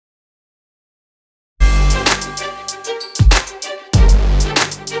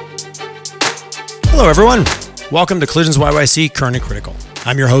Hello, everyone. Welcome to Collisions YYC Current and Critical.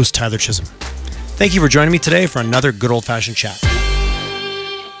 I'm your host, Tyler Chisholm. Thank you for joining me today for another good old-fashioned chat.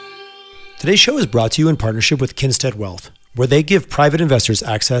 Today's show is brought to you in partnership with Kinstead Wealth, where they give private investors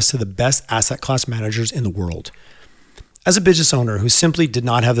access to the best asset class managers in the world. As a business owner who simply did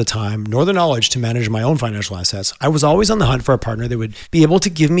not have the time nor the knowledge to manage my own financial assets, I was always on the hunt for a partner that would be able to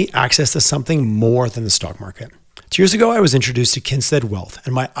give me access to something more than the stock market. 2 years ago, I was introduced to Kinstead Wealth,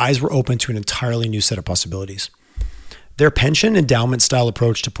 and my eyes were open to an entirely new set of possibilities. Their pension endowment style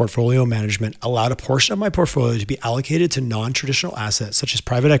approach to portfolio management allowed a portion of my portfolio to be allocated to non-traditional assets such as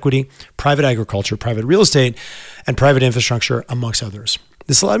private equity, private agriculture, private real estate, and private infrastructure, amongst others.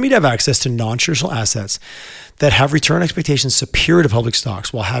 This allowed me to have access to non-traditional assets that have return expectations superior to public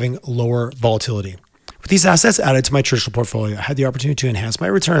stocks while having lower volatility. With these assets added to my traditional portfolio, I had the opportunity to enhance my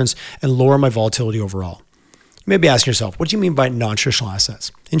returns and lower my volatility overall. You may be asking yourself, what do you mean by non-traditional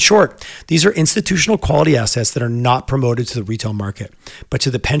assets? In short, these are institutional quality assets that are not promoted to the retail market, but to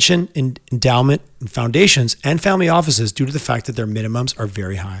the pension, endowment, foundations, and family offices due to the fact that their minimums are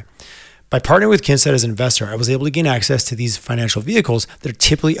very high. By partnering with Kinstead as an investor, I was able to gain access to these financial vehicles that are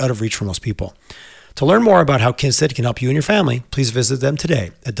typically out of reach for most people. To learn more about how Kinstead can help you and your family, please visit them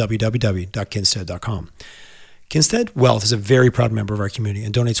today at www.kinstead.com. Kinstead Wealth is a very proud member of our community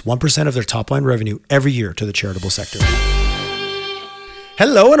and donates 1% of their top-line revenue every year to the charitable sector.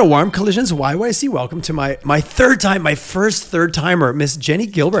 Hello and a warm Collisions YYC welcome to my first third-timer, Miss Jenny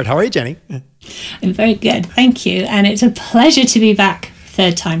Gilbert. How are you, Jenny? I'm very good, thank you. And it's a pleasure to be back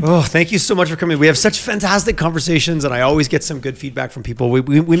third time. Oh, thank you so much for coming. We have such fantastic conversations, and I always get some good feedback from people. We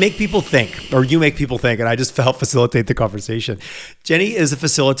make people think, or you make people think, and I just help facilitate the conversation. Jenny is a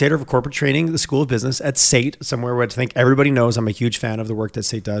facilitator of corporate training at the School of Business at SAIT, somewhere where I think everybody knows I'm a huge fan of the work that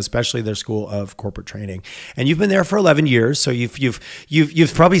SAIT does, especially their School of Corporate Training. And you've been there for 11 years, so you've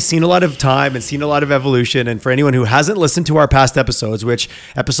probably seen a lot of time and seen a lot of evolution. And for anyone who hasn't listened to our past episodes, which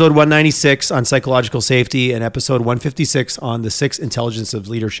episode 196 on psychological safety and episode 156 on the 6 intelligence of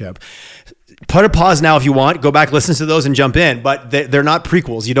leadership. Put a pause now if you want. Go back, listen to those and jump in. But they're not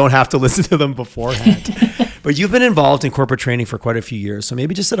prequels. You don't have to listen to them beforehand. But you've been involved in corporate training for quite a few years. So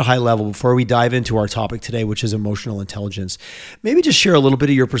maybe just at a high level, before we dive into our topic today, which is emotional intelligence, maybe just share a little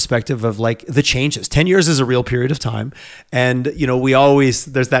bit of your perspective of like the changes. 10 years is a real period of time. And,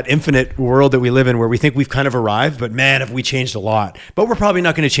 there's that infinite world that we live in where we think we've kind of arrived, but man, have we changed a lot. But we're probably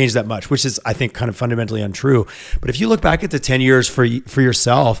not going to change that much, which is, I think, kind of fundamentally untrue. But if you look back at the 10 years for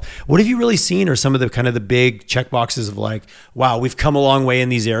yourself, what have you really seen are some of the kind of the big check boxes of like, wow, we've come a long way in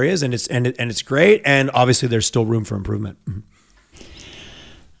these areas and it's great. And obviously there's still room for improvement.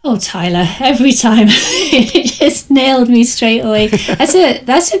 Oh, Tyler, every time it just nailed me straight away.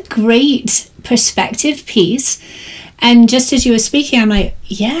 That's a great perspective piece. And just as you were speaking, I'm like,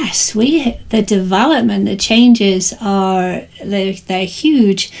 yes, the development, the changes they're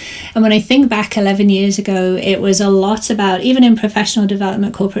huge. And when I think back 11 years ago, it was a lot about, even in professional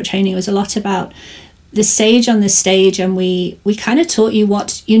development, corporate training, it was a lot about the sage on the stage, and we kind of taught you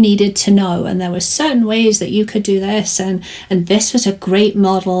what you needed to know, and there were certain ways that you could do this, and this was a great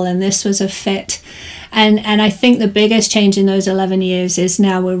model, and this was a fit. And I think the biggest change in those 11 years is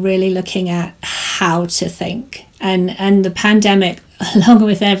now we're really looking at how to think. And the pandemic, along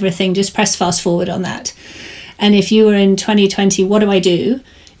with everything, just press fast forward on that. And if you were in 2020, what do I do?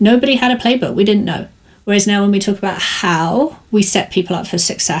 Nobody had a playbook. We didn't know. Whereas now when we talk about how we set people up for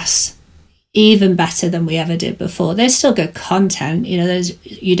success, even better than we ever did before. There's still good content.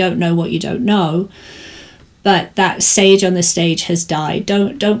 You don't know what you don't know. But that sage on the stage has died.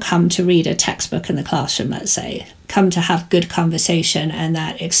 Don't come to read a textbook in the classroom, let's say. Come to have good conversation and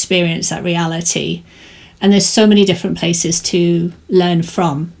that experience, that reality. And there's so many different places to learn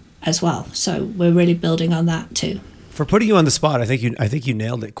from as well. So we're really building on that too. For putting you on the spot, I think you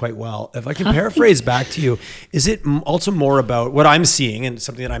nailed it quite well. If I can paraphrase back to you, is it also more about what I'm seeing, and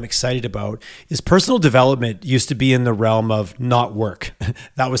something that I'm excited about is personal development used to be in the realm of not work.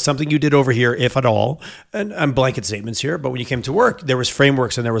 That was something you did over here, if at all. And I'm blanket statements here, but when you came to work, there was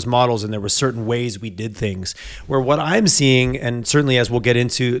frameworks and there was models and there were certain ways we did things. Where what I'm seeing, and certainly as we'll get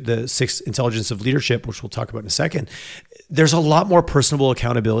into the 6 intelligence of leadership, which we'll talk about in a second, there's a lot more personable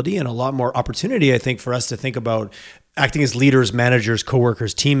accountability and a lot more opportunity, I think, for us to think about acting as leaders, managers,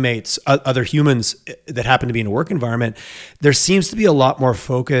 coworkers, teammates, other humans that happen to be in a work environment. There seems to be a lot more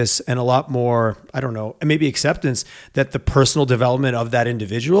focus and a lot more, and maybe acceptance that the personal development of that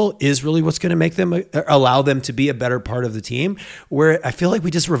individual is really what's going to make them, allow them to be a better part of the team. Where I feel like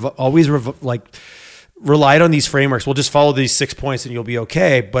we just always relied on these frameworks, well, just follow these 6 points and you'll be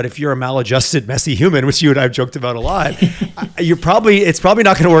okay. But if you're a maladjusted, messy human, which you and I have joked about a lot, it's probably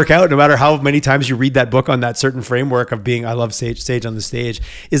not going to work out no matter how many times you read that book on that certain framework of being, I love sage on the stage.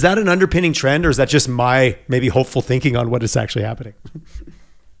 Is that an underpinning trend, or is that just my maybe hopeful thinking on what is actually happening?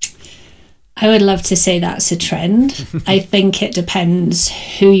 I would love to say that's a trend. I think it depends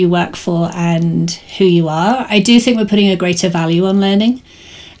who you work for and who you are. I do think we're putting a greater value on learning.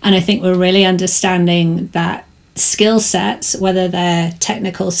 And I think we're really understanding that skill sets, whether they're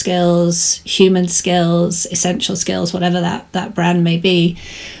technical skills, human skills, essential skills, whatever that brand may be,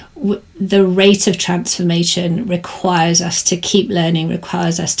 the rate of transformation requires us to keep learning,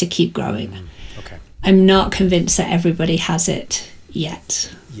 requires us to keep growing. Okay. I'm not convinced that everybody has it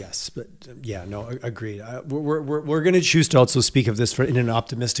yet. Yes, but yeah, no, agreed. We're going to choose to also speak of this in an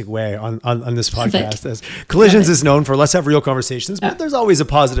optimistic way on this podcast. As Collisions is known for, let's have real conversations, but there's always a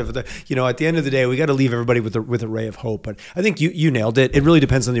positive. At the end of the day, we got to leave everybody with a ray of hope. But I think you nailed it. It really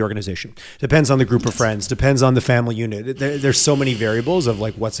depends on the organization, depends on the group of friends, depends on the family unit. There's so many variables of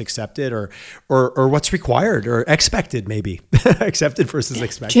like what's accepted or what's required or expected, maybe accepted versus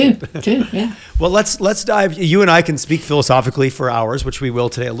expected. True, yeah. Well, let's dive. You and I can speak philosophically for hours, which we will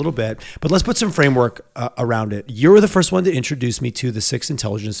today a little bit, but let's put some framework around it. You were the first one to introduce me to the 6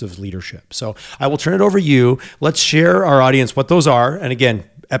 intelligences of leadership. So I will turn it over to you. Let's share our audience what those are. And again,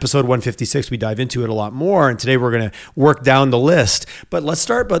 episode 156, we dive into it a lot more. And today we're going to work down the list, but let's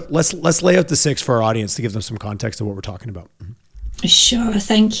lay out the 6 for our audience to give them some context of what we're talking about. Sure.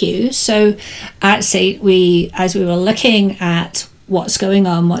 Thank you. So at SAIT, as we were looking at what's going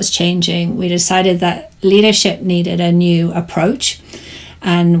on, what's changing, we decided that leadership needed a new approach.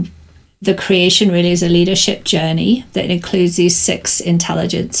 And the creation really is a leadership journey that includes these 6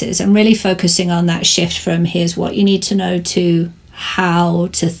 intelligences, and really focusing on that shift from here's what you need to know to how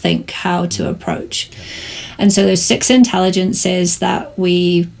to think, how to approach. And so there's 6 intelligences that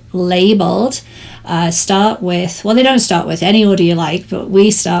we labeled. Start with, well, they don't start with any order you like, but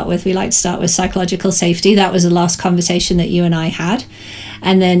we like to start with psychological safety. That was the last conversation that you and I had.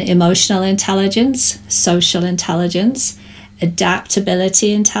 And then emotional intelligence, social intelligence,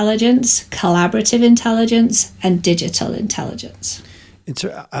 adaptability intelligence, collaborative intelligence, and digital intelligence.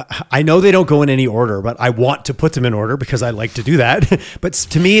 I know they don't go in any order, but I want to put them in order because I like to do that. But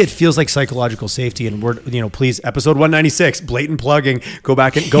to me, it feels like psychological safety. And please, episode 196, blatant plugging. Go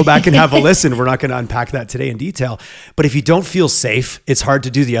back and have a listen. We're not going to unpack that today in detail. But if you don't feel safe, it's hard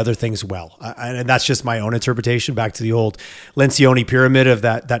to do the other things well. And that's just my own interpretation. Back to the old Lencioni pyramid of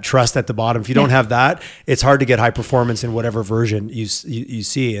that trust at the bottom. If you don't have that, it's hard to get high performance in whatever version you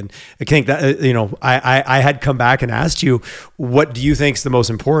see. And I think that I had come back and asked you, what do you think the most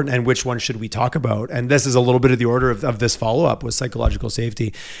important and which one should we talk about? And this is a little bit of the order of this follow-up with psychological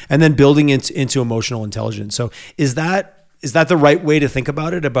safety, and then building into emotional intelligence. So is that the right way to think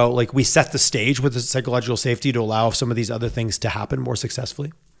about it? About like we set the stage with the psychological safety to allow some of these other things to happen more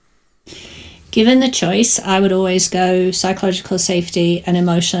successfully? Given the choice, I would always go psychological safety and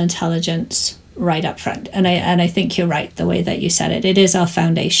emotional intelligence right up front. And I think you're right the way that you said it. It is our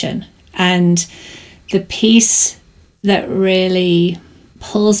foundation. And the piece that really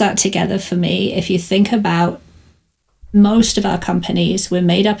pulls that together for me, if you think about most of our companies, we're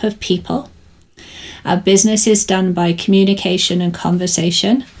made up of people. Our business is done by communication and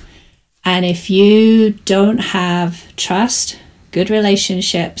conversation. And if you don't have trust, good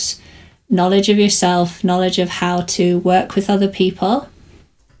relationships, knowledge of yourself, knowledge of how to work with other people,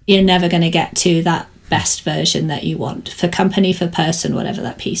 you're never going to get to that best version that you want for company, for person, whatever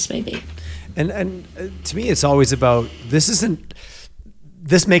that piece may be. And to me, it's always about,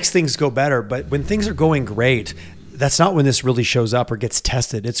 this makes things go better, but when things are going great, that's not when this really shows up or gets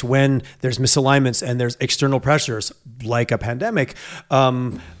tested. It's when there's misalignments and there's external pressures like a pandemic,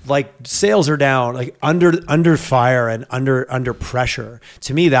 like sales are down, like under fire and under pressure.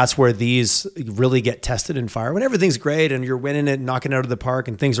 To me, that's where these really get tested in fire. When everything's great and you're winning it, knocking it out of the park,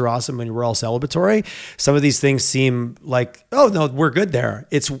 and things are awesome and we're all celebratory, some of these things seem like, oh no, we're good there.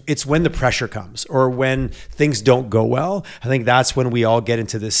 It's when the pressure comes or when things don't go well. I think that's when we all get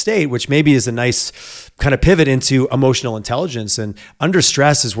into this state, which maybe is a nice kind of pivot into emotional intelligence. And under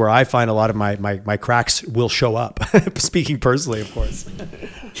stress is where I find a lot of my cracks will show up. Speaking personally, of course.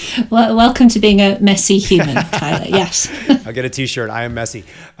 Well, welcome to being a messy human, Tyler. Yes. I'll get a t-shirt. I am messy.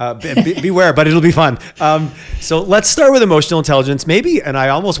 Beware, but it'll be fun. So let's start with emotional intelligence maybe. And I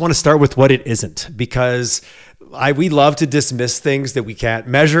almost want to start with what it isn't, because we love to dismiss things that we can't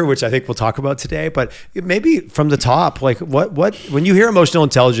measure, which I think we'll talk about today. But maybe from the top, like what when you hear emotional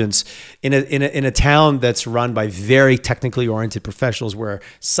intelligence in a town that's run by very technically oriented professionals, where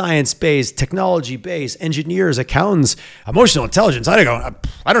science-based, technology-based, engineers, accountants, emotional intelligence, I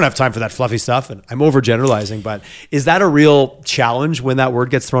don't have time for that fluffy stuff, and I'm overgeneralizing. But is that a real challenge when that word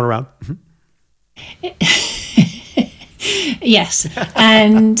gets thrown around? Yes,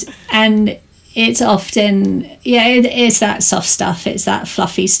 and it's often, it's that soft stuff, it's that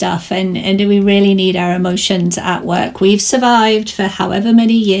fluffy stuff, and do we really need our emotions at work? We've survived for however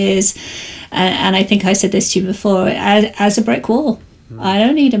many years, and I think I said this to you before, as a brick wall. I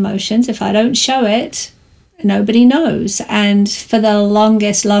don't need emotions. If I don't show it, nobody knows. And for the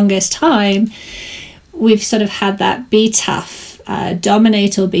longest time, we've sort of had that be tough,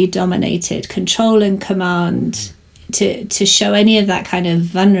 dominate or be dominated, control and command. To show any of that kind of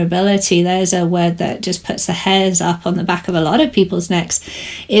vulnerability, there's a word that just puts the hairs up on the back of a lot of people's necks,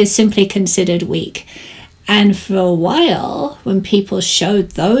 is simply considered weak. And for a while, when people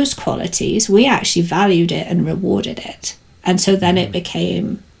showed those qualities, we actually valued it and rewarded it. And so then it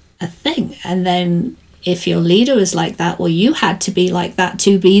became a thing. And then if your leader was like that, well, you had to be like that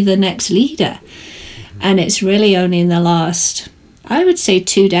to be the next leader. And it's really only in the last, I would say,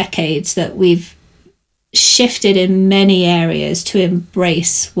 2 decades that we've shifted in many areas to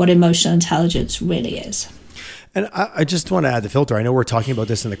embrace what emotional intelligence really is. And I just want to add the filter. I know we're talking about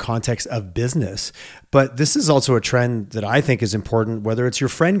this in the context of business, but this is also a trend that I think is important, whether it's your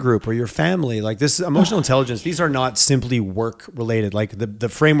friend group or your family. Like this emotional intelligence, these are not simply work related. Like the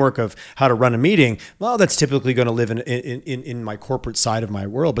framework of how to run a meeting, well, that's typically going to live in my corporate side of my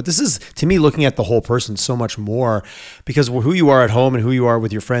world. But this is, to me, looking at the whole person so much more, because who you are at home and who you are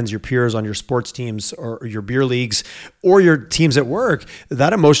with your friends, your peers on your sports teams or your beer leagues or your teams at work,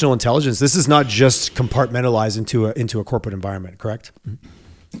 that emotional intelligence, this is not just compartmentalized into a corporate environment, correct?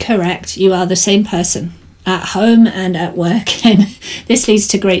 Correct. You are the same person at home and at work. And this leads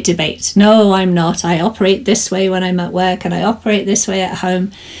to great debate. No, I'm not. I operate this way when I'm at work and I operate this way at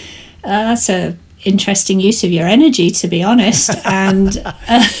home. That's a interesting use of your energy, to be honest. And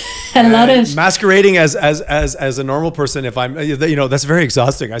a lot of masquerading as a normal person. If I'm, that's very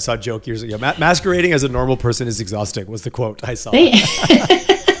exhausting. I saw a joke years ago. Masquerading as a normal person is exhausting, was the quote I saw. Yes,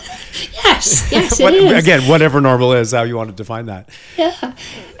 it is. Again, whatever normal is, how you want to define that. Yeah.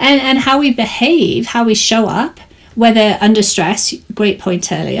 And how we behave, how we show up, whether under stress, great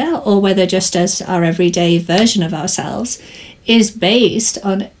point earlier, or whether just as our everyday version of ourselves, is based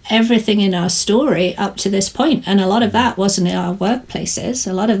on everything in our story up to this point. And a lot of that wasn't in our workplaces.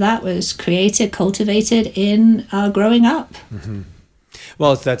 A lot of that was created, cultivated in our growing up. Mm-hmm.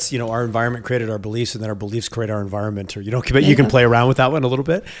 Well, that's, our environment created our beliefs, and then our beliefs create our environment, or, you can play around with that one a little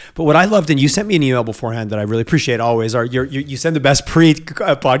bit. But what I loved, and you sent me an email beforehand that I really appreciate always, you send the best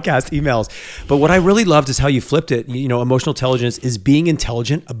pre-podcast emails. But what I really loved is how you flipped it. Emotional intelligence is being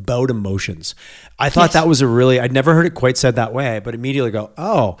intelligent about emotions. I thought that was I'd never heard it quite said that way, but immediately go,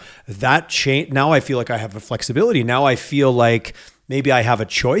 oh, that changed. Now I feel like I have a flexibility. Now I feel like maybe I have a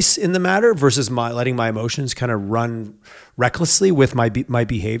choice in the matter versus letting my emotions kind of run recklessly with my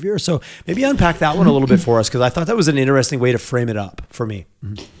behavior. So maybe unpack that one a little bit for us, because I thought that was an interesting way to frame it up for me.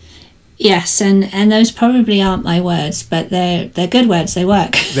 Mm-hmm. Yes, and those probably aren't my words, but they're good words. They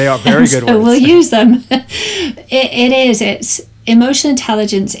work. They are very good words. So we'll use them. It's emotional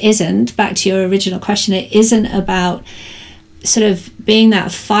intelligence isn't, back to your original question, it isn't about sort of being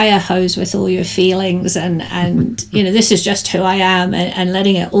that fire hose with all your feelings and this is just who I am, and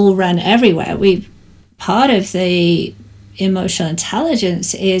letting it all run everywhere. Part of the emotional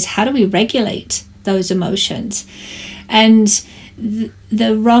intelligence is, how do we regulate those emotions? And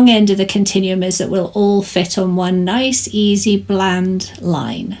the wrong end of the continuum is that we'll all fit on one nice, easy, bland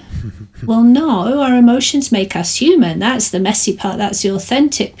line. Well, no, our emotions make us human. That's the messy part. That's the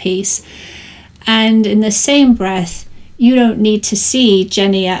authentic piece. And in the same breath, you don't need to see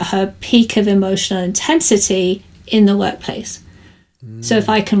Jenny at her peak of emotional intensity in the workplace. So if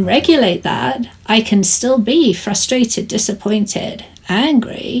I can regulate that, I can still be frustrated, disappointed,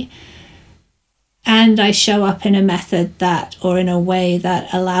 angry, and I show up in a method or in a way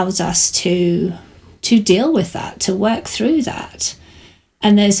that allows us to deal with that, to work through that.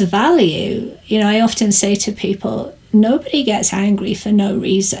 And there's value. I often say to people, nobody gets angry for no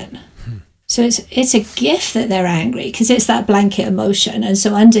reason. So it's a gift that they're angry, because it's that blanket emotion. And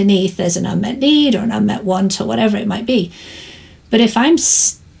so underneath there's an unmet need or an unmet want or whatever it might be. But if I'm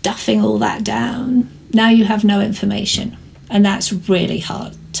stuffing all that down, now you have no information. And that's really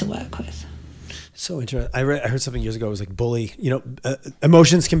hard to work with. So interesting. I heard something years ago. It was like bully.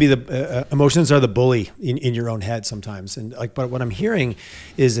 Emotions can be emotions are the bully in your own head sometimes. And like, but what I'm hearing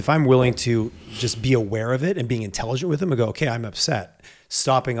is if I'm willing to just be aware of it and being intelligent with them and go, okay, I'm upset.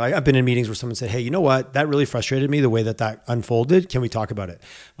 Stopping. Like I've been in meetings where someone said, hey, you know what? That really frustrated me the way that unfolded. Can we talk about it?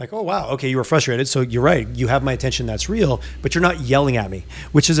 Like, oh, wow. Okay. You were frustrated. So you're right. You have my attention. That's real, but you're not yelling at me,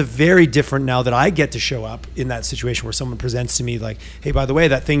 which is a very different now that I get to show up in that situation where someone presents to me like, hey, by the way,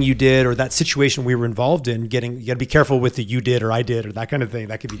 that thing you did, or that situation we were involved in you got to be careful with the you did, or I did, or that kind of thing.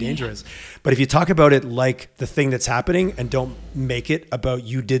 That could be dangerous. But if you talk about it like the thing that's happening and don't make it about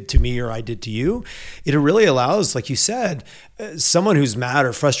you did to me or I did to you, it really allows, like you said, someone who's mad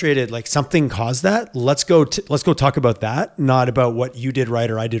or frustrated, like something caused that. Let's go talk about that, not about what you did right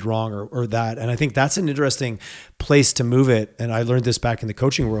or I did wrong or that. And I think that's an interesting place to move it. And I learned this back in the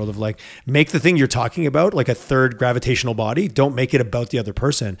coaching world of like, make the thing you're talking about like a third gravitational body. Don't make it about the other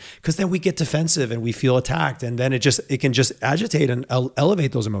person, because then we get defensive and we feel attacked, and then it can just agitate and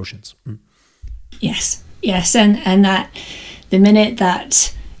elevate those emotions. Yes, and that the minute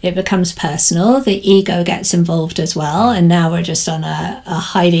that it becomes personal, the ego gets involved as well, and now we're just on a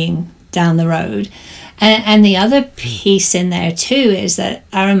hiding down the road. And the other piece in there too is that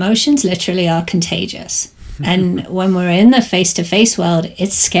our emotions literally are contagious. And when we're in the face-to-face world,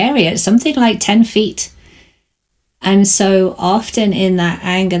 it's scary. It's something like 10 feet. And so often in that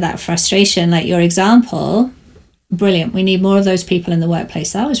anger, that frustration, like your example, brilliant. We need more of those people in the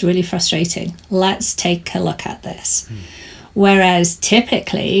workplace. That was really frustrating. Let's take a look at this. Whereas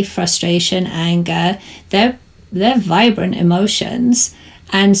typically frustration, anger, they're vibrant emotions.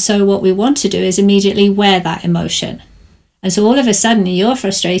 And so what we want to do is immediately wear that emotion. And so all of a sudden you're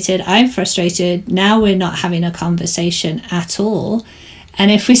frustrated, I'm frustrated. Now we're not having a conversation at all.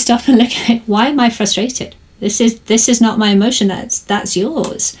 And if we stop and look at it, why am I frustrated? This is not my emotion. That's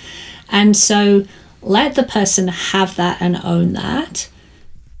yours. And so let the person have that and own that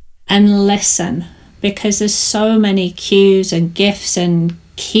and listen. Because there's so many cues and gifts and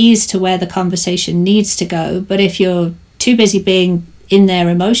keys to where the conversation needs to go. But if you're too busy being in their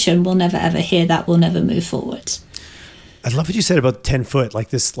emotion, we'll never ever hear that. We'll never move forward. I love what you said about 10 foot, like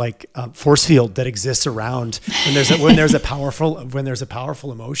this, force field that exists around when there's a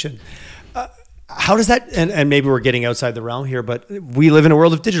powerful emotion. How does that, and maybe we're getting outside the realm here, but we live in a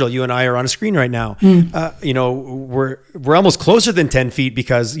world of digital. You and I are on a screen right now. We're almost closer than 10 feet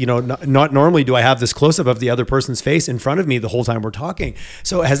because, not normally do I have this close up of the other person's face in front of me the whole time we're talking.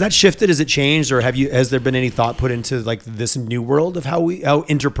 So has that shifted? Has it changed? Or has there been any thought put into like this new world of how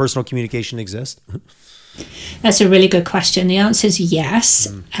interpersonal communication exists? That's a really good question. The answer is yes.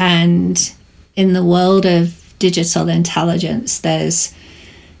 And in the world of digital intelligence, there's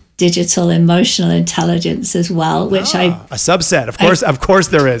digital emotional intelligence as well, which a subset, of course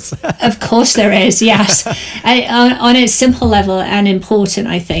there is. Of course there is, yes. On its simple level and important,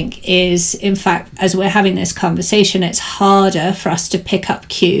 I think, is in fact, as we're having this conversation, it's harder for us to pick up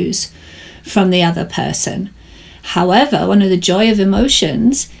cues from the other person. However, one of the joy of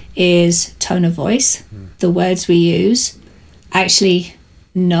emotions is tone of voice, the words we use, actually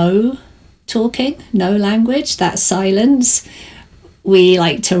no talking, no language, that silence. We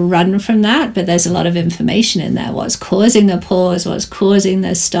like to run from that, but there's a lot of information in there. What's causing the pause? What's causing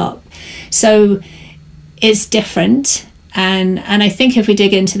the stop? So it's different. And I think if we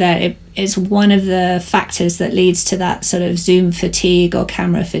dig into that, it's one of the factors that leads to that sort of Zoom fatigue or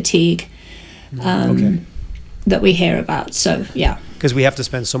camera fatigue that we hear about. So, yeah. Because we have to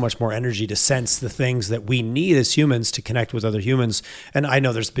spend so much more energy to sense the things that we need as humans to connect with other humans. And I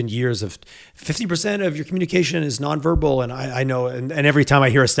know there's been years of 50% of your communication is nonverbal. And I know, and every time I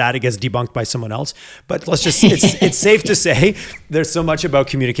hear a stat, it gets debunked by someone else. But it's safe to say there's so much about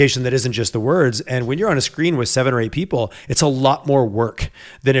communication that isn't just the words. And when you're on a screen with 7 or 8 people, it's a lot more work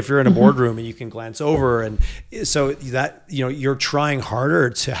than if you're in a boardroom and you can glance over. And so that, you're trying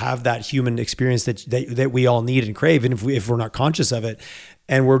harder to have that human experience that we all need and crave. And if we're not conscious of it,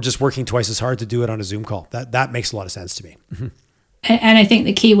 and we're just working twice as hard to do it on a Zoom call. That makes a lot of sense to me. And I think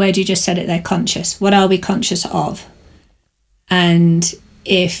the key word, you just said it there, conscious. What are we conscious of? And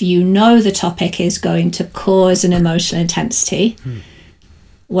if you know the topic is going to cause an emotional intensity,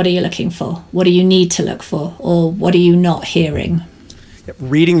 what are you looking for? What do you need to look for? Or what are you not hearing?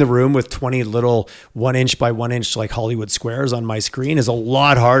 Reading the room with 20 little 1 inch by 1 inch like Hollywood squares on my screen is a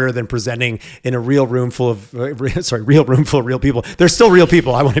lot harder than presenting in a real room full of real people. They're still real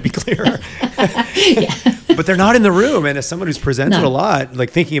people. I want to be clear. But they're not in the room. And as someone who's presented a lot, like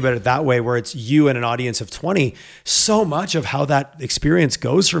thinking about it that way, where it's you and an audience of 20, so much of how that experience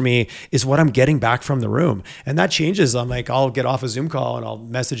goes for me is what I'm getting back from the room. And that changes. I'm like, I'll get off a Zoom call and I'll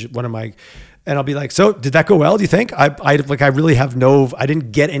message one of my And I'll be like, so did that go well? Do you think? I really have I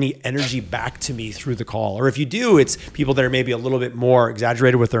didn't get any energy back to me through the call. Or if you do, it's people that are maybe a little bit more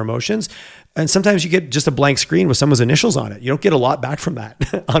exaggerated with their emotions. And sometimes you get just a blank screen with someone's initials on it. You don't get a lot back from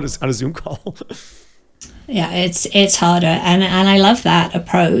that on a Zoom call. Yeah, it's harder. And I love that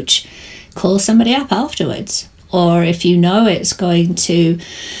approach. Call somebody up afterwards. Or if you know it's going to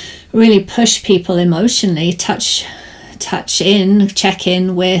really push people emotionally, check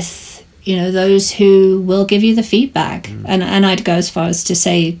in with, those who will give you the feedback. And I'd go as far as to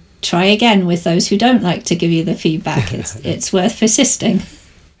say, try again with those who don't like to give you the feedback. It's worth persisting.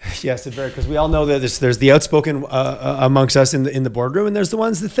 Yes, because we all know that there's the outspoken amongst us in the boardroom, and there's the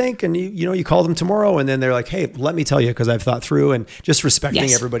ones that think, and you call them tomorrow, and then they're like, hey, let me tell you because I've thought through, and just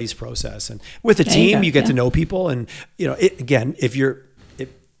respecting everybody's process. And with a team, you get to know people, and again, if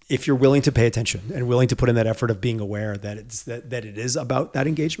you're willing to pay attention and willing to put in that effort of being aware that it is about that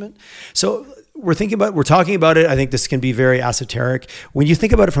engagement. So we're talking about it. I think this can be very esoteric. When you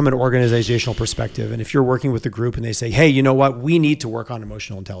think about it from an organizational perspective, and if you're working with a group and they say, hey, you know what, we need to work on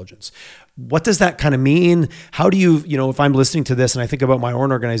emotional intelligence. What does that kind of mean? How do you, if I'm listening to this and I think about my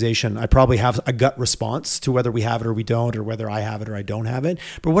own organization, I probably have a gut response to whether we have it or we don't, or whether I have it or I don't have it.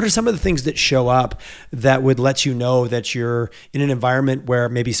 But what are some of the things that show up that would let you know that you're in an environment where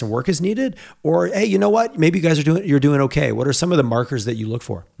maybe some work is needed? Or, hey, you know what, maybe you guys you're doing okay. What are some of the markers that you look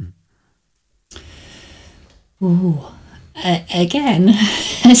for? Ooh, again,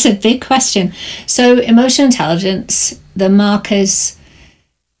 it's a big question. So emotional intelligence, the markers,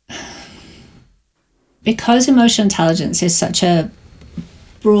 because emotional intelligence is such a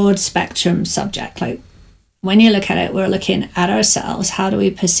broad spectrum subject, like when you look at it, we're looking at ourselves. How do we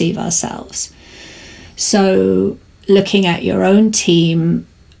perceive ourselves? So looking at your own team,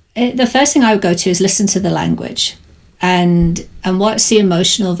 the first thing I would go to is listen to the language and what's the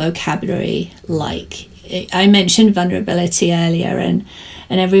emotional vocabulary like. I mentioned vulnerability earlier, and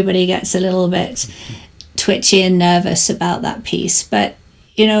everybody gets a little bit twitchy and nervous about that piece. But,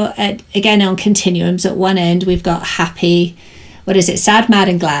 again, on continuums, at one end, we've got happy, sad, mad,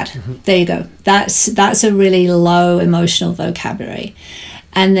 and glad. Mm-hmm. There you go. That's a really low emotional vocabulary.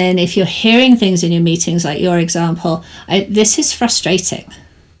 And then if you're hearing things in your meetings, like your example, this is frustrating.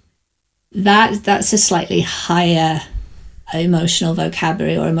 That's a slightly higher emotional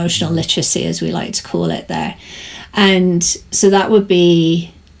vocabulary, or emotional literacy as we like to call it there. And so that would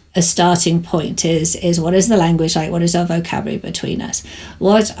be a starting point, is what is the language like? What is our vocabulary between us?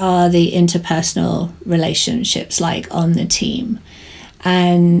 What are the interpersonal relationships like on the team?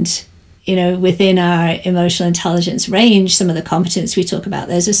 And within our emotional intelligence range, some of the competence we talk about,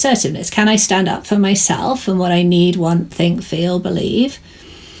 there's assertiveness. Can I stand up for myself and what I need, want, think, feel, believe?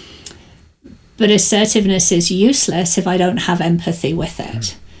 But assertiveness is useless if I don't have empathy with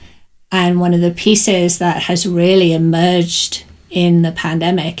it. And one of the pieces that has really emerged in the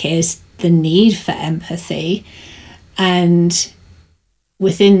pandemic is the need for empathy. And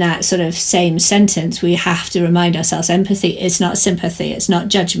within that sort of same sentence, we have to remind ourselves empathy is not sympathy, it's not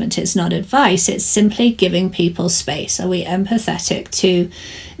judgment, it's not advice, it's simply giving people space. Are we empathetic to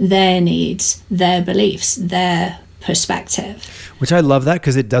their needs, their beliefs, their perspective? Which I love that,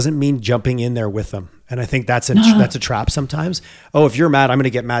 because it doesn't mean jumping in there with them. And I think that's a trap sometimes. Oh, if you're mad, I'm going to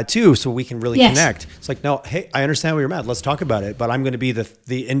get mad too, so we can really connect. It's like, no, hey, I understand why you're mad. Let's talk about it. But I'm going to be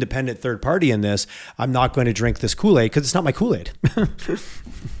the independent third party in this. I'm not going to drink this Kool-Aid because it's not my Kool-Aid.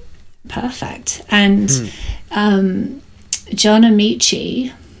 Perfect. And John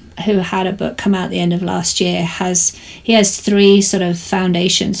Amici, who had a book come out at the end of last year, has 3 sort of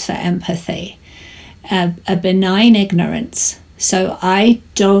foundations for empathy. A benign ignorance. So I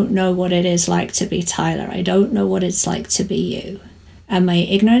don't know what it is like to be Tyler. I don't know what it's like to be you. And my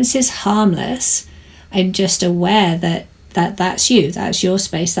ignorance is harmless. I'm just aware that's you. That's your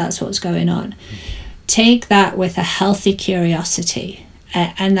space. That's what's going on. Take that with a healthy curiosity.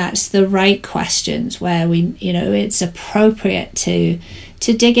 And that's the right questions where it's appropriate to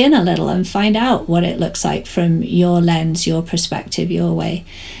dig in a little and find out what it looks like from your lens, your perspective, your way.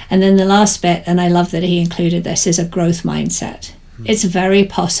 And then the last bit, and I love that he included this, is a growth mindset. It's very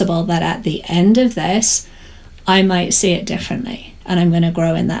possible that at the end of this, I might see it differently, and I'm going to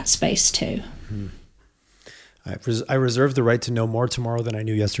grow in that space too. I reserve the right to know more tomorrow than I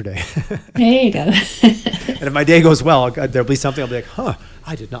knew yesterday. There you go. And if my day goes well, there'll be something I'll be like, huh,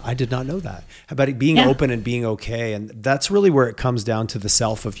 I did not know that. How about it being open and being okay? And that's really where it comes down to the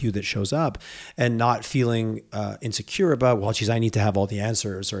self of you that shows up, and not feeling insecure about, well, geez, I need to have all the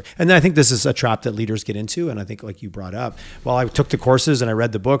answers. And then I think this is a trap that leaders get into. And I think, like you brought up, well, I took the courses and I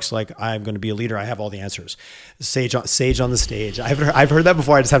read the books, like, I'm going to be a leader, I have all the answers. Sage on the stage. I've heard that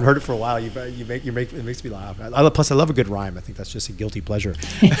before. I just haven't heard it for a while. It makes me laugh. Plus, I love a good rhyme. I think that's just a guilty pleasure.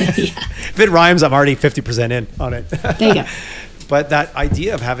 If it rhymes, I'm already 50% in on it. There you go. But that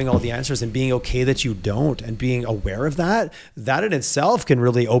idea of having all the answers and being okay that you don't, and being aware of that in itself can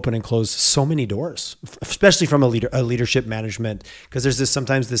really open and close so many doors, especially from a leadership management. Because there's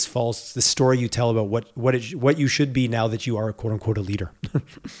sometimes this story you tell about what you should be now that you are, quote unquote, a leader.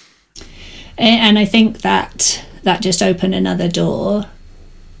 And I think that just opened another door,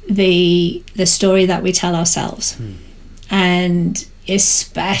 the story that we tell ourselves. And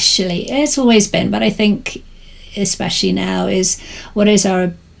especially, it's always been, but I think especially now, is what is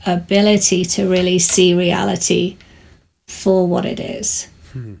our ability to really see reality for what it is.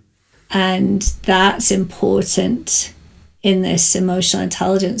 And that's important in this emotional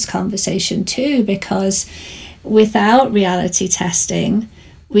intelligence conversation too, because without reality testing,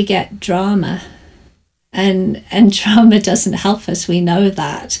 we get drama, and drama doesn't help us. We know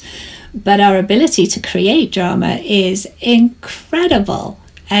that, but our ability to create drama is incredible.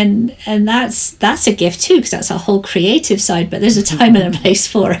 And that's a gift too, because that's our whole creative side, but there's a time and a place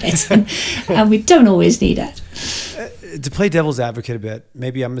for it, and we don't always need it. To play devil's advocate a bit,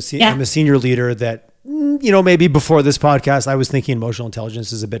 maybe I'm a senior leader that, maybe before this podcast, I was thinking emotional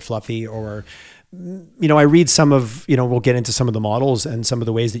intelligence is a bit fluffy, or, I read some of, we'll get into some of the models and some of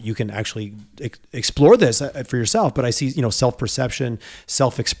the ways that you can actually explore this for yourself. But I see, self-perception,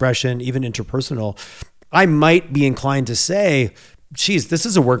 self-expression, even interpersonal. I might be inclined to say, geez, this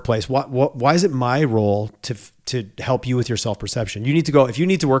is a workplace. Why is it my role to help you with your self-perception? You need to go, if you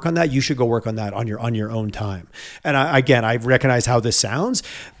need to work on that, you should go work on that on your own time. And I recognize how this sounds,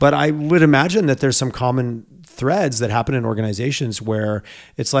 but I would imagine that there's some common threads that happen in organizations where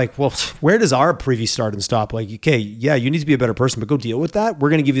it's like, well, where does our preview start and stop? Like, okay, yeah, you need to be a better person, but go deal with that. We're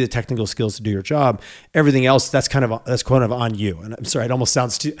going to give you the technical skills to do your job. Everything else, that's kind of on you. And I'm sorry, it almost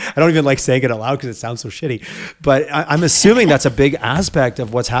sounds I don't even like saying it out loud because it sounds so shitty, but I'm assuming that's a big aspect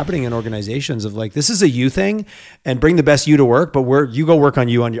of what's happening in organizations, of like, this is a you thing, and bring the best you to work, but you go work on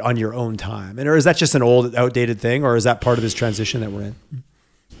you on your own time. And or is that just an old, outdated thing, or is that part of this transition that we're in?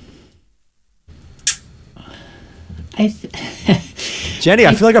 Jenny,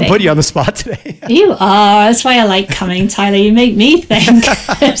 I feel like I'm putting you on the spot today. You are. That's why I like coming, Tyler. You make me think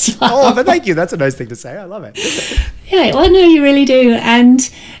as well. Oh, but thank you. That's a nice thing to say. I love it. Yeah, well, no, you really do. And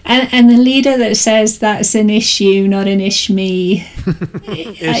the leader that says that's an issue, not an ish me.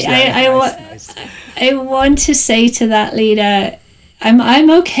 I want to say to that leader, I'm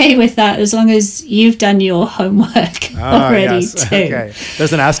okay with that as long as you've done your homework already too. Okay.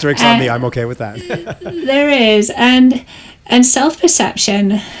 There's an asterisk on me. I'm okay with that. There is. And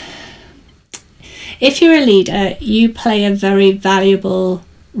self-perception, if you're a leader, you play a very valuable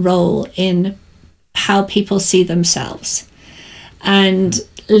role in how people see themselves. And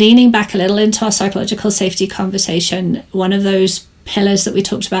leaning back a little into our psychological safety conversation, one of those pillars that we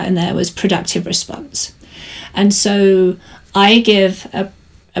talked about in there was productive response. And so I give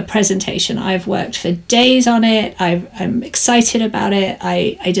a presentation. I've worked for days on it. I'm excited about it.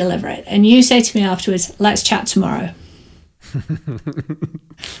 I deliver it. And you say to me afterwards, let's chat tomorrow.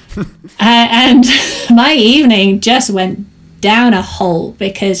 And my evening just went down a hole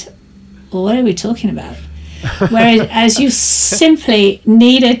because, well, what are we talking about? Whereas you simply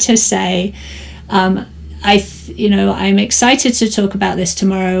needed to say, I'm excited to talk about this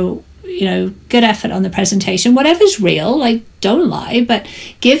tomorrow. Good effort on the presentation, whatever's real, like, don't lie, but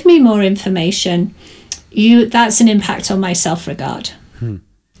give me more information. That's an impact on my self-regard.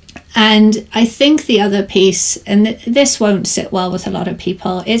 And I think the other piece, and this won't sit well with a lot of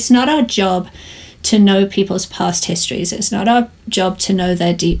people, it's not our job to know people's past histories. It's not our job to know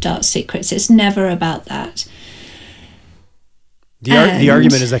their deep, dark secrets. It's never about that. The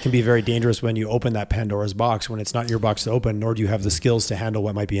argument is that can be very dangerous when you open that Pandora's box, when it's not your box to open, nor do you have the skills to handle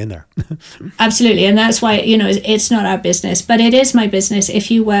what might be in there. Absolutely. And that's why, it's not our business, but it is my business.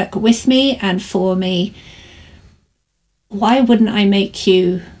 If you work with me and for me, why wouldn't I make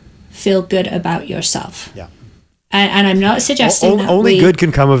you feel good about yourself? Yeah. And I'm not suggesting that only good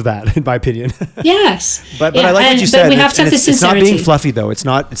can come of that, in my opinion. Yes, but I like what you said. But we have to have the sincerity. It's not being fluffy though. It's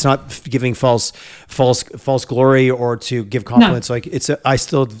not giving false glory or to give compliments. No. Like I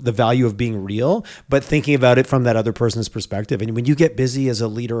still the value of being real, but thinking about it from that other person's perspective. And when you get busy as a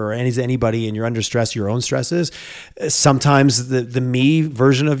leader or anybody, and you're under stress, your own stresses, sometimes the me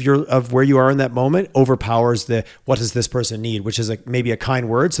version of where you are in that moment overpowers the what does this person need, which is maybe a kind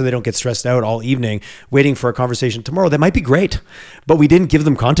word, so they don't get stressed out all evening waiting for a conversation tomorrow. That might be great, but we didn't give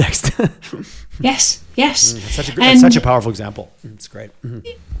them context. Yes. That's such a powerful example. It's great. Mm-hmm.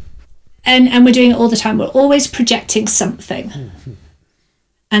 And we're doing it all the time. We're always projecting something. Mm-hmm.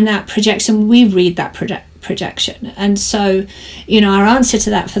 And that projection, we read that projection. And so, our answer to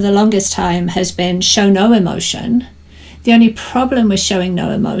that for the longest time has been show no emotion. The only problem with showing no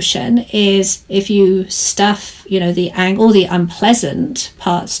emotion is if you stuff, all the unpleasant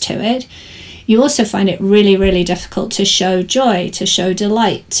parts to it, you also find it really, really difficult to show joy, to show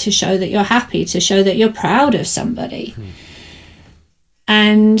delight, to show that you're happy, to show that you're proud of somebody.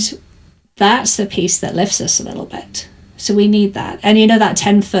 And that's the piece that lifts us a little bit. So we need that. And that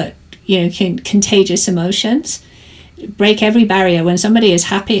 10-foot, contagious emotions, break every barrier. When somebody is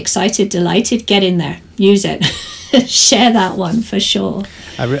happy, excited, delighted, get in there, use it. Share that one for sure.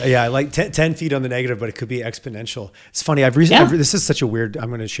 I like 10 feet on the negative, but it could be exponential. It's funny. This is such a weird, I'm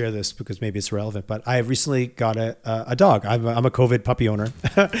going to share this because maybe it's relevant, but I have recently got a dog. I'm a COVID puppy owner.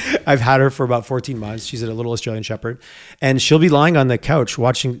 I've had her for about 14 months. She's a little Australian Shepherd, and she'll be lying on the couch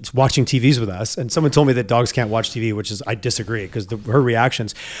watching TVs with us. And someone told me that dogs can't watch TV, which is, I disagree because her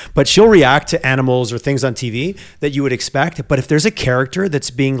reactions, but she'll react to animals or things on TV that you would expect. But if there's a character that's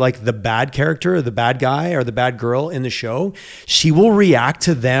being like the bad character or the bad guy or the bad girl in the show, she will react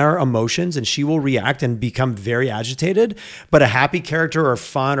to their emotions and she will react and become very agitated. But a happy character or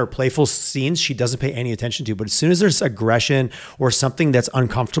fun or playful scenes, she doesn't pay any attention to. But as soon as there's aggression or something that's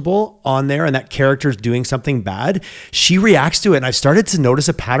uncomfortable on there and that character's doing something bad, she reacts to it. And I've started to notice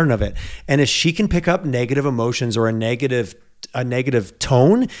a pattern of it. And if she can pick up negative emotions or a negative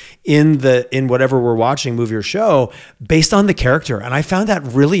tone in whatever we're watching, movie or show, based on the character. And I found that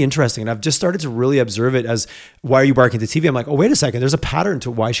really interesting. And I've just started to really observe it as, why are you barking at the TV? I'm like, oh, wait a second. There's a pattern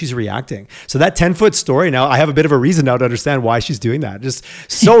to why she's reacting. So that 10-foot story, now I have a bit of a reason now to understand why she's doing that. Just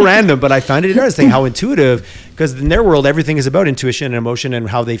so random, but I found it interesting how intuitive, because in their world, everything is about intuition and emotion and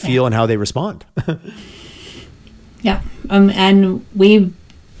how they feel and how they respond. Yeah. And we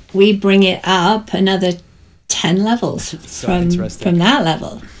bring it up another 10 levels from that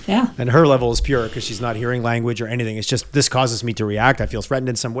level. Yeah. And her level is pure because she's not hearing language or anything. It's just, this causes me to react. I feel threatened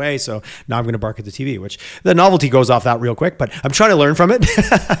in some way. So now I'm going to bark at the TV, which the novelty goes off that real quick, but I'm trying to learn from it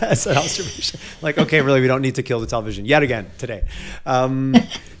as an observation. Like, okay, really, we don't need to kill the television yet again today.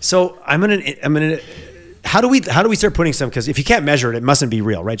 So I'm going to, how do we start putting some, because if you can't measure it, it mustn't be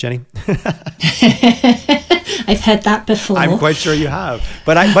real, right, Jenny? I've heard that before. I'm quite sure you have,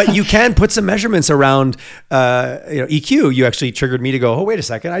 but you can put some measurements around, EQ. You actually triggered me to go, oh, wait a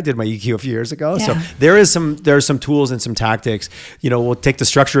second. I did my EQ a few years ago. Yeah. So there are some tools and some tactics, we'll take the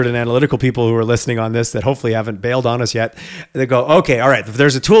structured and analytical people who are listening on this that hopefully haven't bailed on us yet. They go, okay, all right, if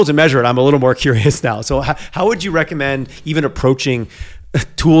there's a tool to measure it, I'm a little more curious now. So how would you recommend even approaching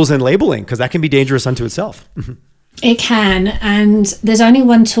tools and labeling? Because that can be dangerous unto itself. It can, and there's only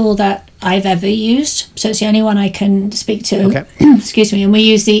one tool that I've ever used, so it's the only one I can speak to. Okay. Excuse me, and we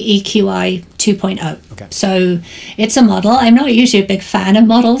use the EQI 2.0. Okay. So it's a model. I'm not usually a big fan of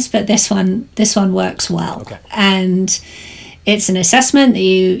models, but this one works well. Okay. And it's an assessment that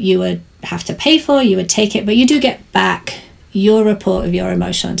you would have to pay for. You would take it, but you do get back your report of your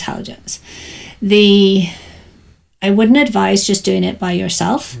emotional intelligence. I wouldn't advise just doing it by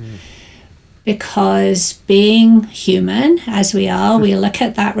yourself. Because being human, as we are, we look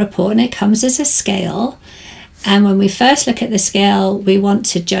at that report and it comes as a scale. And when we first look at the scale, we want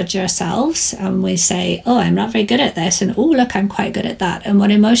to judge ourselves and we say, oh, I'm not very good at this. And oh, look, I'm quite good at that. And what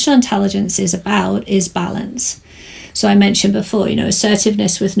emotional intelligence is about is balance. So I mentioned before,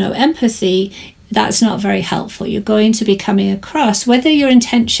 assertiveness with no empathy, that's not very helpful. You're going to be coming across, whether your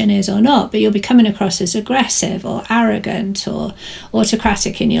intention is or not, but you'll be coming across as aggressive or arrogant or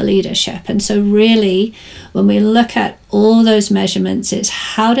autocratic in your leadership. And so really, when we look at all those measurements, it's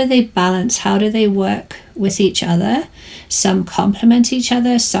how do they balance? How do they work with each other? Some complement each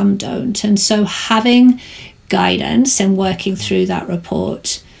other, some don't. And so having guidance and working through that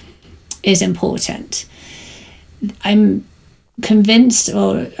report is important. convinced,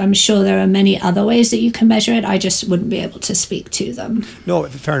 or I'm sure there are many other ways that you can measure it. I just wouldn't be able to speak to them. No,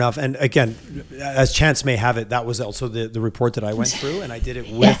 fair enough. And again, as chance may have it, that was also the report that I went through, and I did it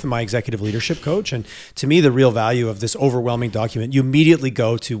with my executive leadership coach. And to me, the real value of this overwhelming document, you immediately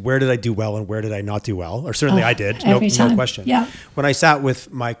go to where did I do well and where did I not do well? Or certainly I did. No question. Yeah. When I sat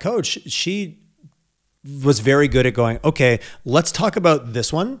with my coach, she was very good at going, okay, let's talk about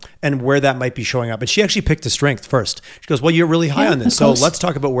this one and where that might be showing up. And she actually picked a strength first. She goes, well, you're really high on this. So let's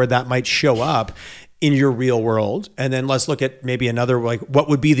talk about where that might show up in your real world. And then let's look at maybe another, like, what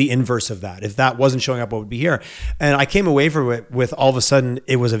would be the inverse of that? If that wasn't showing up, what would be here? And I came away from it with, all of a sudden,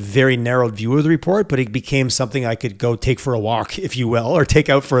 it was a very narrowed view of the report, but it became something I could go take for a walk, if you will, or take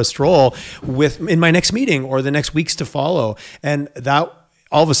out for a stroll with in my next meeting or the next weeks to follow. And that,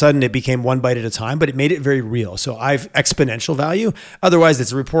 all of a sudden, it became one bite at a time, but it made it very real. So I've exponential value. Otherwise,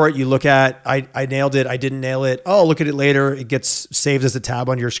 it's a report you look at. I nailed it. I didn't nail it. Oh, look at it later. It gets saved as a tab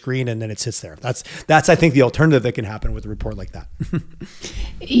on your screen, and then it sits there. That's I think the alternative that can happen with a report like that.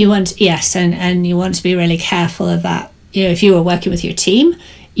 You want, yes, and you want to be really careful of that. You know, if you were working with your team,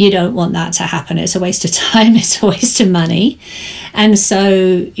 you don't want that to happen. It's a waste of time. It's a waste of money. And so,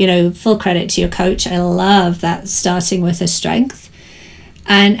 you know, full credit to your coach. I love that, starting with a strength.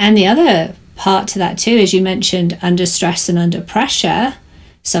 And the other part to that too, as you mentioned, under stress and under pressure,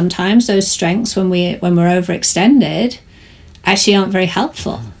 sometimes those strengths, when we're overextended, actually aren't very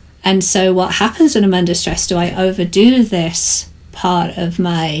helpful. And so what happens when I'm under stress? Do I overdo this part of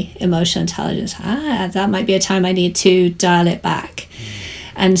my emotional intelligence? That might be a time I need to dial it back.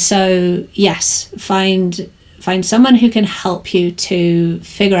 And so, yes, find someone who can help you to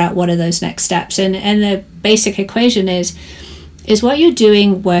figure out what are those next steps. And the basic equation is what you're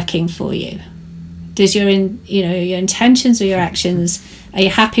doing working for you? Does your intentions or your actions, are you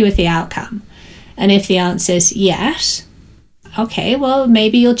happy with the outcome? And if the answer is yes, okay, well,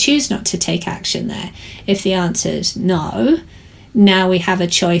 maybe you'll choose not to take action there. If the answer is no, now we have a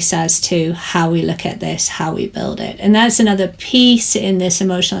choice as to how we look at this, how we build it. And that's another piece in this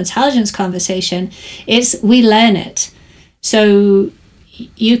emotional intelligence conversation, is we learn it. So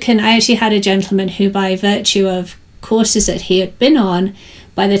I actually had a gentleman who, by virtue of courses that he had been on,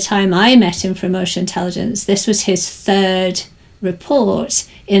 by the time I met him for emotional intelligence, this was his third report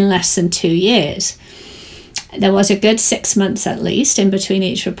in less than 2 years. There was a good 6 months at least in between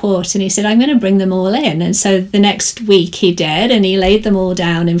each report, and he said, I'm going to bring them all in. And so the next week he did, and he laid them all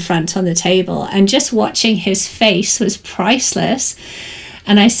down in front on the table, and just watching his face was priceless.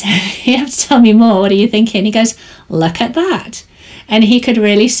 And I said, you have to tell me more. What are you thinking? He goes, look at that. And he could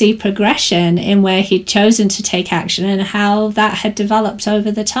really see progression in where he'd chosen to take action and how that had developed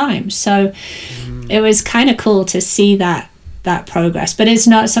over the time. So it was kind of cool to see that progress, but it's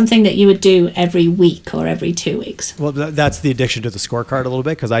not something that you would do every week or every 2 weeks. Well, that's the addiction to the scorecard a little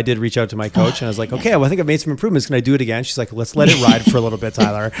bit, because I did reach out to my coach and I was like, okay, well, I think I've made some improvements. Can I do it again? She's like, let's let it ride for a little bit,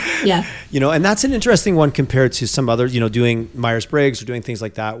 Tyler. Yeah. And that's an interesting one compared to some other, doing Myers-Briggs or doing things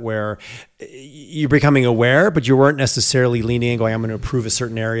like that, where you're becoming aware, but you weren't necessarily leaning and going, I'm going to improve a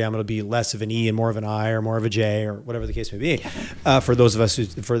certain area. I'm going to be less of an E and more of an I, or more of a J, or whatever the case may be. For those of us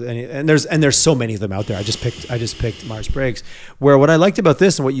and there's so many of them out there. I just picked Myers-Briggs, where what I liked about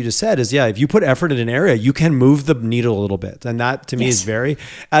this and what you just said is, if you put effort in an area, you can move the needle a little bit. And that to me is very,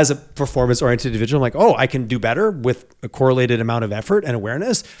 as a performance oriented individual, I'm like, I can do better with a correlated amount of effort and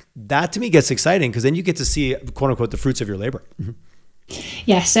awareness. That to me gets exciting, because then you get to see, quote unquote, the fruits of your labor. Mm-hmm.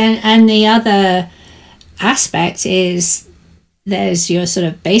 Yes, and the other aspect is there's your sort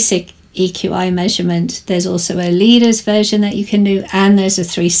of basic EQI measurement. There's also a leaders version that you can do, and there's a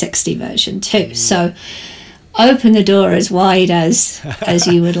 360 version too. So open the door as wide as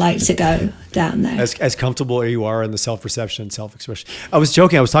you would like to go down there. As comfortable as you are in the self-perception, self-expression. I was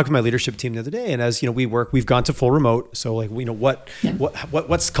joking. I was talking to my leadership team the other day, and as we've gone to full remote. So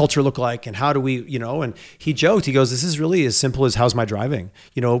what's culture look like, and how do we, and he joked, he goes, this is really as simple as how's my driving?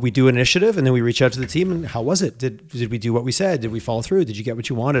 We do an initiative and then we reach out to the team and how was it? Did we do what we said? Did we follow through? Did you get what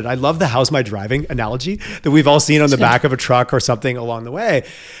you wanted? I love the how's my driving analogy that we've all seen on the back of a truck or something along the way,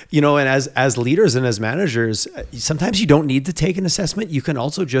 and as leaders and as managers, sometimes you don't need to take an assessment. You can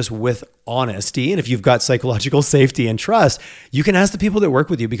also just, with honesty, and if you've got psychological safety and trust, you can ask the people that work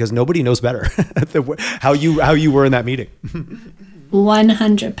with you, because nobody knows better how you were in that meeting.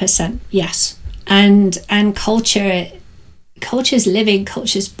 100%, yes. And culture's living,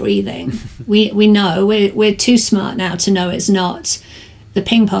 culture's breathing. We know we're too smart now to know it's not the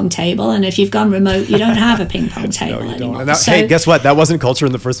ping pong table, and if you've gone remote, you don't have a ping pong table No, you anymore. don't. And that, hey, guess what? That wasn't culture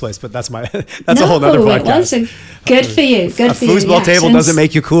in the first place, but that's a whole other podcast. It wasn't. Good for you. Good for you. A foosball table doesn't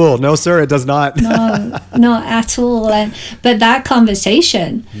make you cool. No, sir, it does not. No, not at all. But that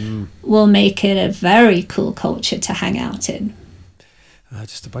conversation will make it a very cool culture to hang out in.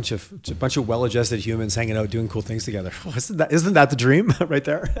 Just a bunch of well-adjusted humans hanging out, doing cool things together. Oh, isn't that the dream right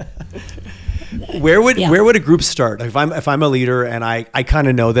there? Where would a group start? Like if I'm a leader and I kind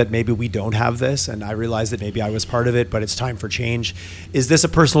of know that maybe we don't have this, and I realize that maybe I was part of it, but it's time for change. Is this a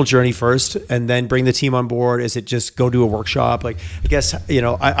personal journey first, and then bring the team on board? Is it just go do a workshop? Like, I guess,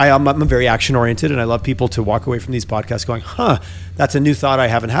 I'm very action oriented, and I love people to walk away from these podcasts going, that's a new thought I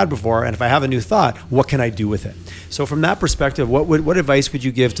haven't had before. And if I have a new thought, what can I do with it? So from that perspective, what advice would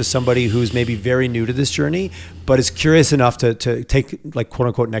you give to somebody who's maybe very new to this journey, but is curious enough to take, like, quote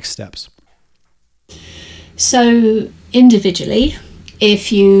unquote next steps? So individually,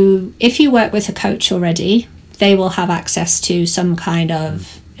 if you work with a coach already, they will have access to some kind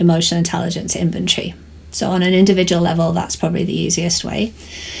of emotional intelligence inventory. So on an individual level, that's probably the easiest way.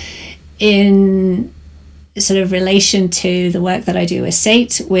 In sort of relation to the work that I do with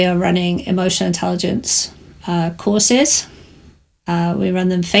SAIT, we are running emotional intelligence courses. We run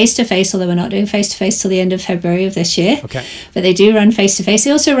them face-to-face, although we're not doing face-to-face till the end of February of this year. Okay. But they do run face-to-face.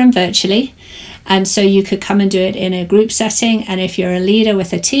 They also run virtually. And so you could come and do it in a group setting. And if you're a leader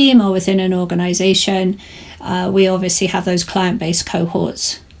with a team or within an organization, we obviously have those client-based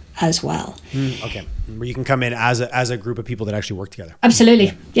cohorts as well. Okay. Where you can come in as a group of people that actually work together.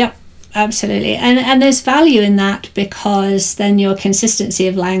 Absolutely. Yep. Absolutely. And there's value in that, because then your consistency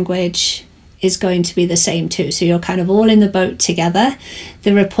of language is going to be the same too. So you're kind of all in the boat together.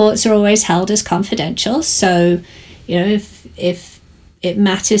 The reports are always held as confidential. So, if it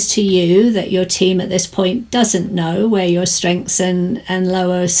matters to you that your team at this point doesn't know where your strengths and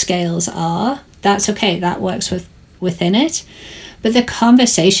lower scales are, that's okay. That works within it. But the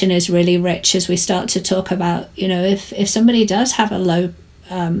conversation is really rich as we start to talk about, if somebody does have a low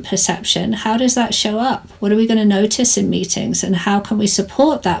perception, how does that show up? What are we going to notice in meetings, and how can we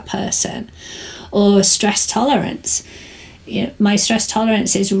support that person? Or stress tolerance. My stress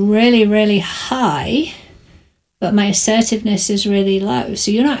tolerance is really, really high, but my assertiveness is really low.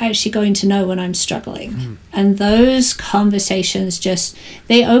 So you're not actually going to know when I'm struggling. And those conversations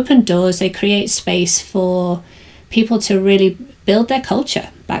they open doors, they create space for people to really build their culture,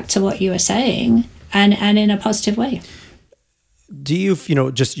 back to what you were saying, and in a positive way. Do you,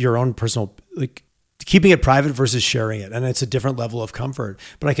 just your own personal, like, keeping it private versus sharing it, and it's a different level of comfort,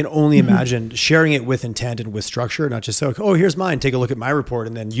 but I can only imagine sharing it with intent and with structure, not just like, oh, here's mine, take a look at my report,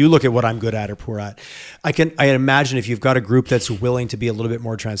 and then you look at what I'm good at or poor at. I imagine if you've got a group that's willing to be a little bit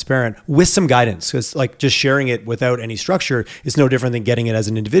more transparent with some guidance, because like just sharing it without any structure is no different than getting it as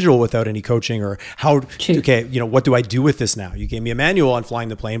an individual without any coaching or what do I do with this now? You gave me a manual on flying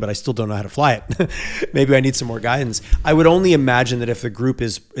the plane, but I still don't know how to fly it. Maybe I need some more guidance. I would only imagine that if the group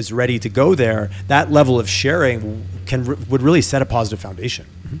is ready to go there, that level of sharing would really set a positive foundation.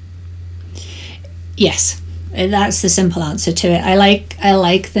 Yes, that's the simple answer to it. I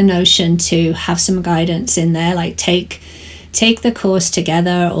like the notion to have some guidance in there, like take the course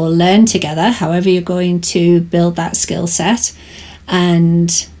together or learn together, however you're going to build that skill set,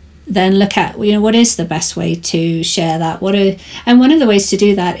 and then look at what is the best way to share that. And one of the ways to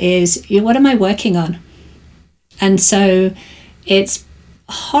do that is, what am I working on? And so it's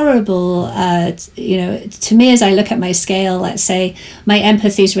horrible, to me, as I look at my scale, let's say my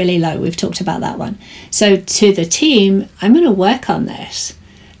empathy is really low. We've talked about that one. So to the team, I'm going to work on this,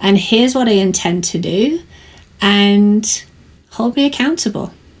 and here's what I intend to do, and hold me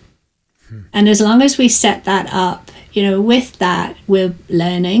accountable. And as long as we set that up, with that, we're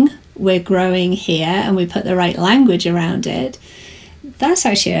learning, we're growing here, and we put the right language around it. That's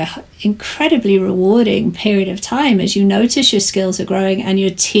actually an incredibly rewarding period of time as you notice your skills are growing and your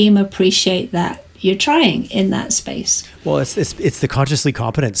team appreciate that you're trying in that space. Well, it's the consciously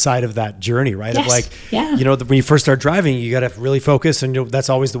competent side of that journey, right? Yes. Of like, when you first start driving, you got to really focus, and that's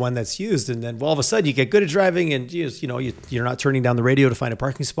always the one that's used. And then all of a sudden you get good at driving, and you're not turning down the radio to find a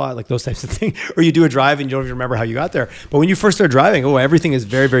parking spot, like those types of things. Or you do a drive and you don't even remember how you got there. But when you first start driving, everything is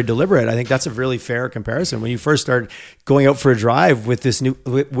very, very deliberate. I think that's a really fair comparison. When you first start going out for a drive with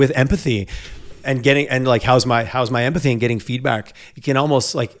with empathy, and getting, and like, how's my empathy, and getting feedback, it can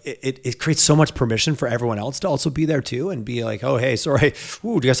almost like, it creates so much permission for everyone else to also be there too, and be like, oh, hey, sorry,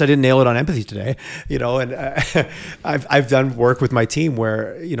 guess I didn't nail it on empathy today, and I've done work with my team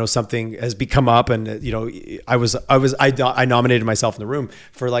where, something has come up, and, I nominated myself in the room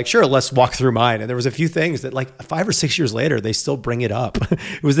for like, sure, let's walk through mine. And there was a few things that like 5 or 6 years later, they still bring it up.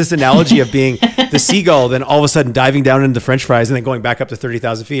 It was this analogy of being the seagull, then all of a sudden diving down into the French fries and then going back up to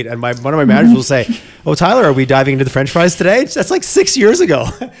 30,000 feet. And one of my managers will say, oh, Tyler, are we diving into the French fries today? That's like 6 years ago.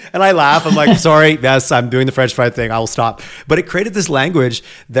 And I laugh. I'm like, sorry, yes, I'm doing the French fry thing. I'll stop. But it created this language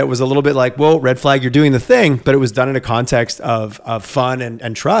that was a little bit like, whoa, red flag, you're doing the thing. But it was done in a context of fun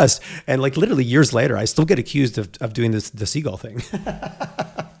and trust. And like literally years later, I still get accused of doing the seagull thing.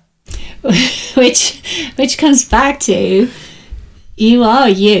 which comes back to, you are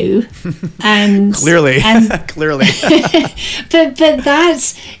you, and clearly. but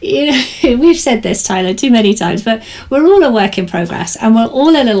that's, we've said this, Tyler, too many times, but we're all a work in progress, and we're all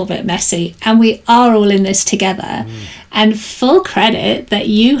a little bit messy, and we are all in this together. And full credit that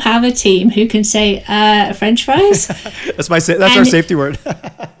you have a team who can say French fries. That's our safety word.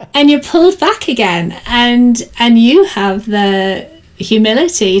 And you're pulled back again, and you have the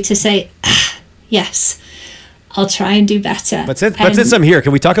humility to say, yes, I'll try and do better. But since I'm here,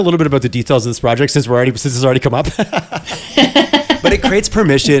 can we talk a little bit about the details of this project since it's already come up? But it creates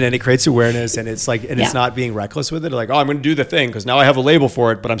permission, and it creates awareness, and it's like, it's not being reckless with it. Like, oh, I'm going to do the thing because now I have a label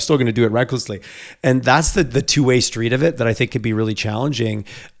for it, but I'm still going to do it recklessly. And that's the two-way street of it that I think could be really challenging,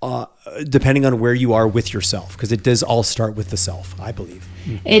 depending on where you are with yourself, because it does all start with the self, I believe.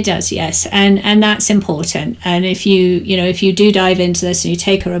 It does, yes, and that's important. And if you do dive into this and you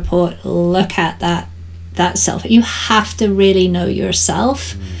take a report, look at that self. You have to really know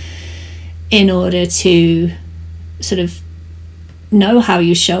yourself in order to sort of know how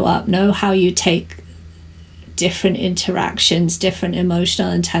you show up, know how you take different interactions, different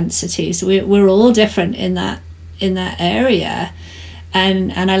emotional intensities. We're all different in that area.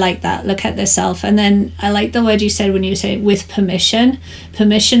 And I like that. Look at the self. And then I like the word you said when you say with permission.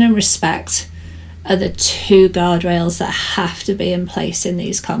 Permission and respect are the two guardrails that have to be in place in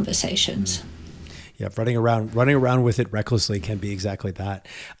these conversations. Yeah, running around with it recklessly can be exactly that.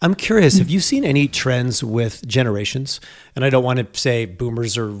 I'm curious, have you seen any trends with generations? And I don't want to say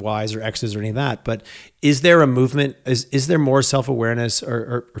boomers or Ys or X's or any of that, but is there a movement? Is there more self-awareness,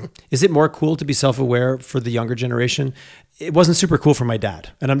 or is it more cool to be self-aware for the younger generation? It wasn't super cool for my dad.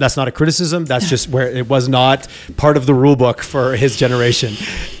 And that's not a criticism. That's just where it was not part of the rule book for his generation.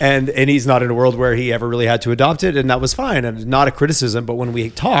 And he's not in a world where he ever really had to adopt it. And that was fine. And not a criticism. But when we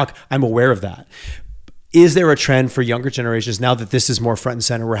talk, I'm aware of that. Is there a trend for younger generations now that this is more front and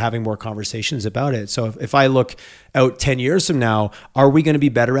center? We're having more conversations about it. So if I look out 10 years from now, are we going to be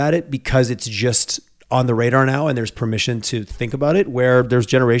better at it because it's just on the radar now and there's permission to think about it, where there's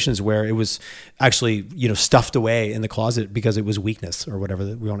generations where it was actually, stuffed away in the closet because it was weakness or whatever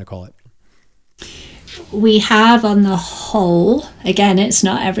we want to call it? We have, on the whole, again, it's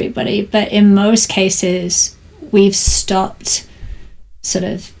not everybody, but in most cases, we've stopped sort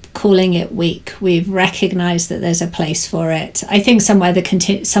of calling it weak. We've recognized that there's a place for it. I think somewhere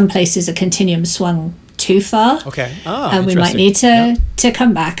some places a continuum swung too far. Okay. And we might need to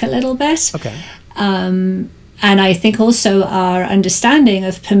come back a little bit. Okay. And I think also our understanding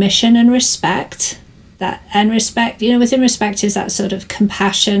of permission and respect, within respect is that sort of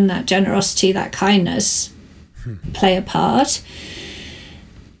compassion, that generosity, that kindness play a part.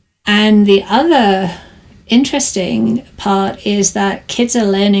 And the other interesting part is that kids are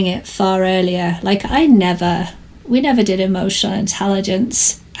learning it far earlier. Like we never did emotional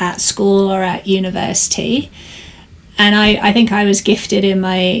intelligence at school or at university. And I think I was gifted in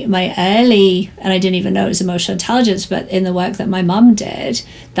my early, and I didn't even know it was emotional intelligence, but in the work that my mum did,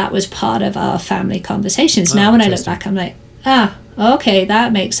 that was part of our family conversations. Now when I look back, I'm like, okay,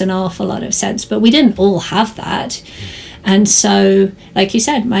 that makes an awful lot of sense. But we didn't all have that. And so, like you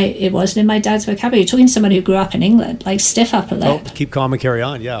said, it wasn't in my dad's vocabulary. You're talking to someone who grew up in England, like stiff upper lip. Oh, keep calm and carry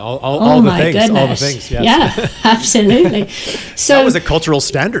on. Yeah, all the things. Goodness. All the things. Yes. Yeah, absolutely. So that was a cultural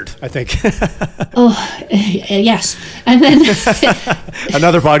standard, I think. Yes. And then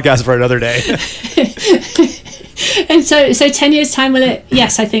another podcast for another day. And so 10 years time,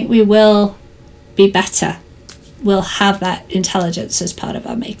 yes, I think we will be better. We'll have that intelligence as part of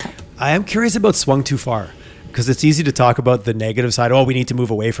our makeup. I am curious about swung too far. Because it's easy to talk about the negative side. Oh, we need to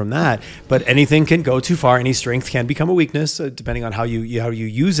move away from that. But anything can go too far. Any strength can become a weakness, depending on how you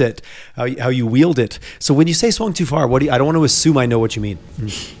use it, how you wield it. So when you say swung too far, I don't want to assume I know what you mean.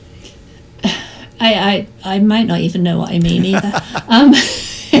 I might not even know what I mean either.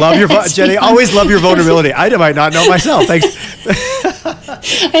 Love your Jenny. Always love your vulnerability. I might not know myself. Thanks.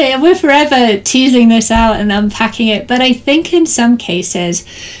 We're forever teasing this out and unpacking it, but I think in some cases,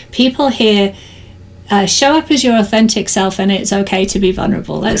 people hear show up as your authentic self, and it's okay to be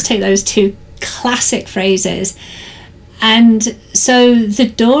vulnerable. Let's take those two classic phrases. And so the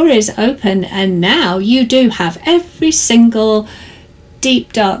door is open, and now you do have every single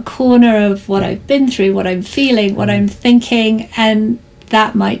deep, dark corner of what I've been through, what I'm feeling, what I'm thinking, and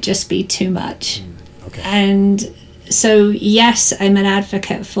that might just be too much. Okay. And so, yes, I'm an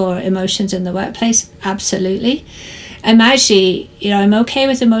advocate for emotions in the workplace. Absolutely. I'm actually, I'm okay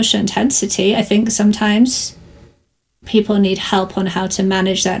with emotional intensity. I think sometimes people need help on how to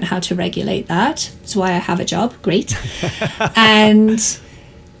manage that and how to regulate that. That's why I have a job. Great. And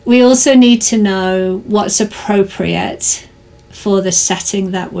we also need to know what's appropriate for the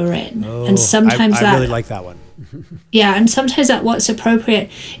setting that we're in. And sometimes I really like that one. Yeah, and sometimes that what's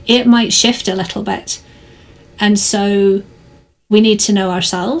appropriate, it might shift a little bit. And so we need to know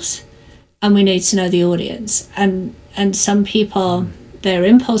ourselves, and we need to know the audience. And some people, their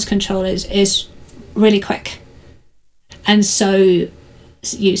impulse control is really quick. And so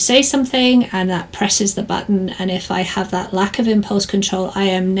you say something and that presses the button, and if I have that lack of impulse control, I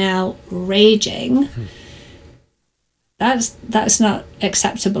am now raging. That's not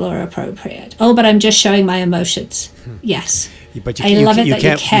acceptable or appropriate. Oh, but I'm just showing my emotions. Yes. But you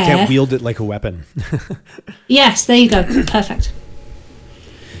can't wield it like a weapon. Yes, there you go. Perfect.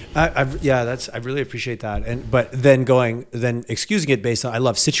 I really appreciate that. But then excusing it based on, I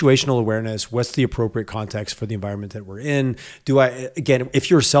love situational awareness. What's the appropriate context for the environment that we're in?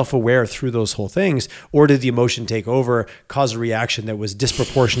 If you're self-aware through those whole things, or did the emotion take over, cause a reaction that was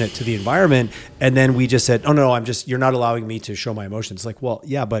disproportionate to the environment? And then we just said, oh no, you're not allowing me to show my emotions. Like, well,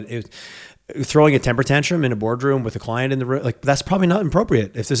 yeah, but throwing a temper tantrum in a boardroom with a client in the room, like, that's probably not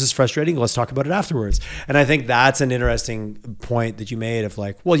appropriate. If this is frustrating, let's talk about it afterwards. And I think that's an interesting point that you made of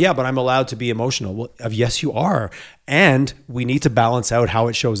like, well, yeah, but I'm allowed to be emotional. Well, yes, you are. And we need to balance out how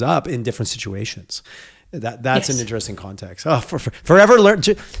it shows up in different situations. That's an interesting context. Oh, forever learn.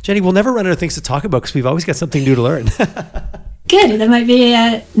 Jenny, we'll never run out of things to talk about because we've always got something new to learn. Good. That might be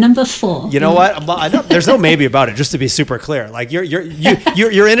number 4. You know what? There's no maybe about it. Just to be super clear, like you're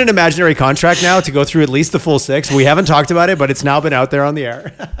in an imaginary contract now to go through at least the full 6. We haven't talked about it, but it's now been out there on the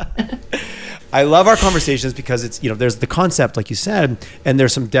air. I love our conversations because it's, there's the concept, like you said, and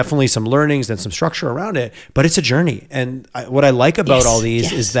there's definitely some learnings and some structure around it, but it's a journey. And what I like about all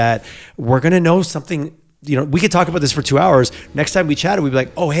these is that we're going to know something. We could talk about this for 2 hours. Next time we chatted, we'd be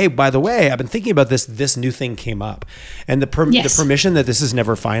like, oh, hey, by the way, I've been thinking about this. This new thing came up. And the permission that this is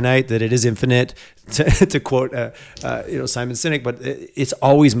never finite, that it is infinite, to quote Simon Sinek, but it's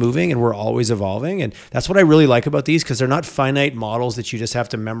always moving and we're always evolving. And that's what I really like about these, because they're not finite models that you just have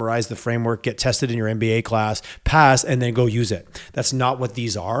to memorize the framework, get tested in your MBA class, pass, and then go use it. That's not what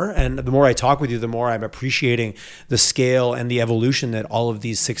these are. And the more I talk with you, the more I'm appreciating the scale and the evolution that all of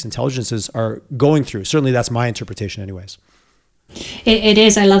these 6 intelligences are going through. Certainly that's my interpretation anyways. It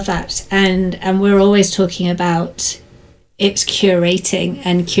is. I love that. And we're always talking about it's curating,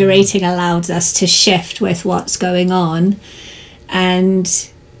 and curating allows us to shift with what's going on.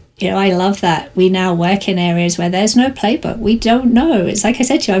 And, I love that we now work in areas where there's no playbook. We don't know. It's like I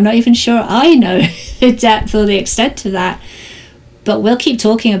said to you, I'm not even sure I know the depth or the extent of that, but we'll keep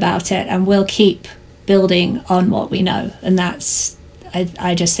talking about it and we'll keep building on what we know. And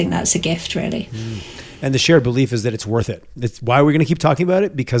I just think that's a gift, really. And the shared belief is that it's worth it. It's why we're going to keep talking about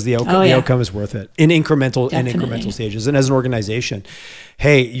it, because the outcome is worth it in incremental stages. And as an organization,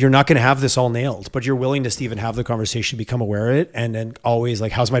 hey, you're not going to have this all nailed, but your willingness to even have the conversation, become aware of it, and then always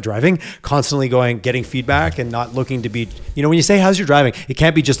like, how's my driving? Constantly getting feedback and not looking to be, when you say, how's your driving? It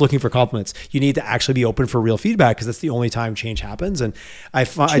can't be just looking for compliments. You need to actually be open for real feedback, because that's the only time change happens. And I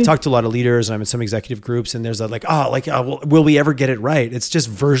talk to a lot of leaders, and I'm in some executive groups, and there's will we ever get it right? It's just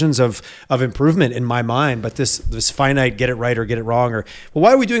versions of improvement in my mind, but this finite get it right or get it wrong, or, well,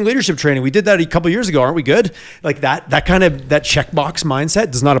 why are we doing leadership training? We did that a couple of years ago. Aren't we good? Like that kind of that checkbox mindset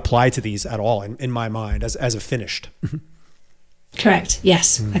does not apply to these at all in my mind as a finished. Correct.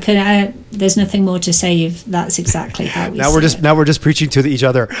 Yes. There's nothing more to say. That's exactly how we now we're just preaching to each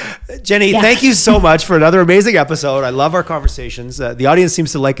other. Jenny, thank you so much for another amazing episode. I love our conversations. The audience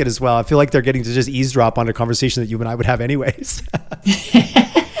seems to like it as well. I feel like they're getting to just eavesdrop on a conversation that you and I would have anyways.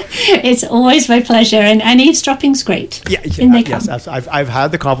 It's always my pleasure, and eavesdropping's great. Yeah, yes. I've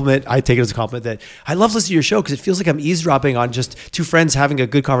had the compliment. I take it as a compliment that I love listening to your show because it feels like I'm eavesdropping on just two friends having a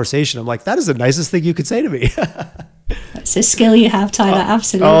good conversation. I'm like, that is the nicest thing you could say to me. That's a skill you have, Tyler.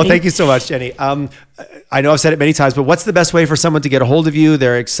 Absolutely. Oh, thank you so much, Jenny. I know I've said it many times, but what's the best way for someone to get a hold of you?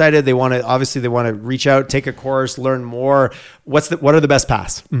 They're excited. They want to reach out, take a course, learn more. What are the best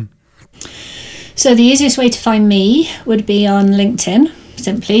paths? So the easiest way to find me would be on LinkedIn.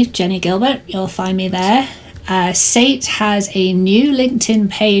 Simply Jenny Gilbert. You'll find me there. SAIT has a new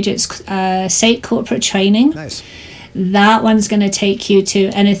LinkedIn page. It's SAIT Corporate Training. Nice. That one's going to take you to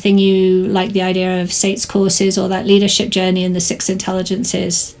anything you like, the idea of SAIT's courses or that leadership journey and the 6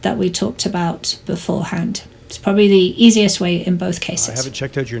 intelligences that we talked about beforehand. It's probably the easiest way in both cases. I haven't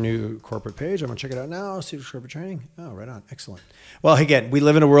checked out your new corporate page. I'm going to check it out now. See corporate training. Oh, right on. Excellent. Well, again, we're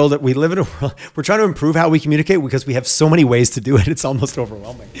trying to improve how we communicate because we have so many ways to do it. It's almost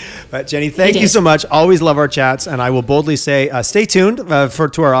overwhelming. But Jenny, thank you so much. Always love our chats. And I will boldly say, stay tuned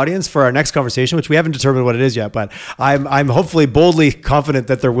to our audience for our next conversation, which we haven't determined what it is yet, but I'm hopefully boldly confident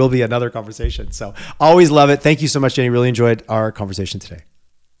that there will be another conversation. So always love it. Thank you so much, Jenny. Really enjoyed our conversation today.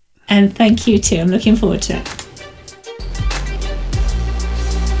 And thank you too. I'm looking forward to it.